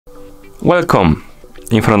Welcome!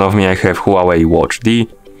 In front of me I have Huawei Watch D,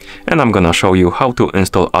 and I'm gonna show you how to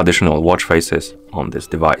install additional watch faces on this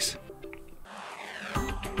device.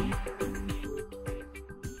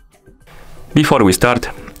 Before we start,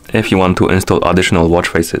 if you want to install additional watch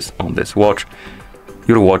faces on this watch,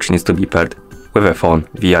 your watch needs to be paired with a phone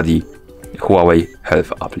via the Huawei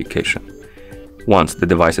Health application. Once the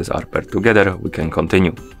devices are paired together, we can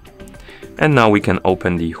continue. And now we can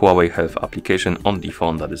open the Huawei Health application on the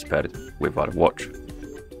phone that is paired with our watch.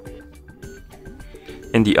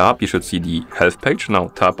 In the app, you should see the health page. Now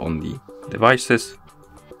tap on the devices,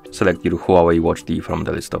 select your Huawei Watch D from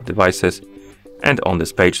the list of devices, and on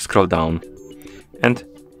this page scroll down, and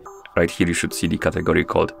right here you should see the category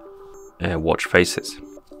called watch faces.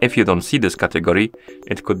 If you don't see this category,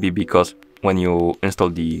 it could be because when you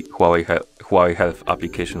installed the Huawei Health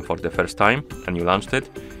application for the first time and you launched it,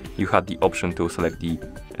 you had the option to select the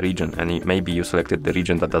region, and maybe you selected the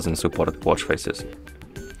region that doesn't support watch faces.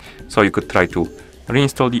 So you could try to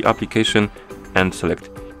reinstall the application and select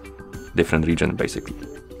different region basically.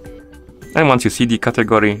 And once you see the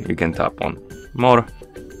category, you can tap on more,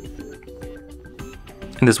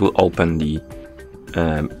 and this will open the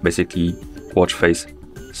basically watch face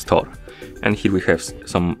store. And here we have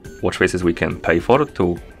some watch faces we can pay for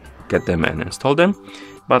to get them and install them.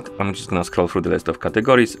 But I'm just gonna scroll through the list of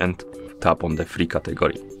categories and tap on the free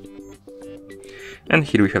category. And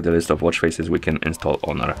here we have the list of watch faces we can install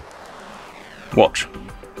on our watch.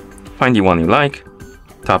 Find the one you like,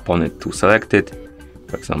 tap on it to select it.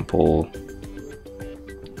 For example,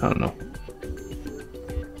 I don't know.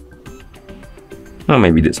 Or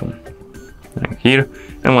maybe this one, right here.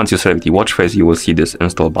 And once you select the watch face, you will see this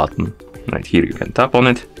install button right here. You can tap on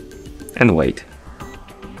it and wait.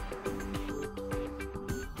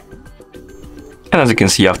 And as you can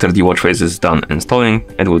see, after the watch face is done installing,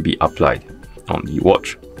 it will be applied on the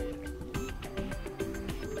watch.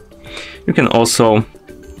 You can also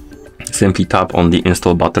simply tap on the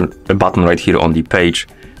install button right here on the page.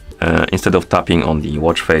 Instead of tapping on the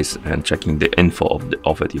watch face and checking the info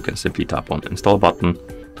of it, you can simply tap on install button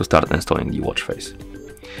to start installing the watch face.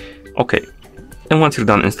 Okay, and once you're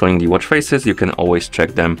done installing the watch faces, you can always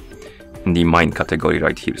check them in the mine category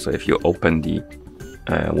right here. So if you open the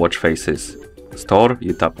watch faces store,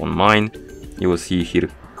 you tap on mine, you will see here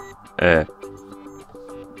I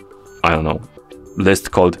don't know,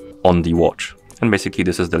 list called on the watch, and basically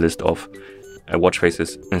this is the list of watch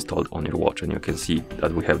faces installed on your watch, and you can see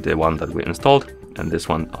that we have the one that we installed and this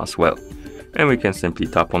one as well. And we can simply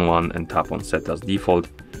tap on one and tap on set as default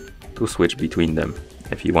to switch between them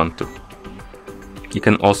if you want to. You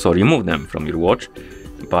can also remove them from your watch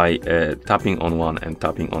by tapping on one and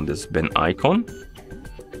tapping on this bin icon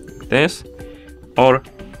like this, or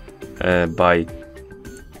by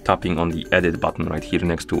tapping on the edit button right here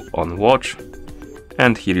next to on watch,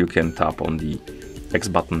 and here you can tap on the X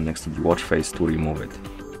button next to the watch face to remove it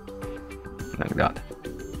like that.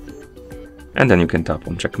 And then you can tap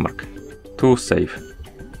on check mark to save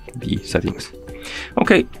the settings.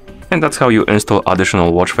 Okay, and that's how you install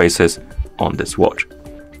additional watch faces on this watch.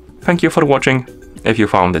 Thank you for watching. If you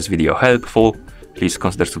found this video helpful, please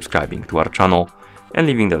consider subscribing to our channel and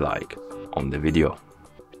leaving the like on the video.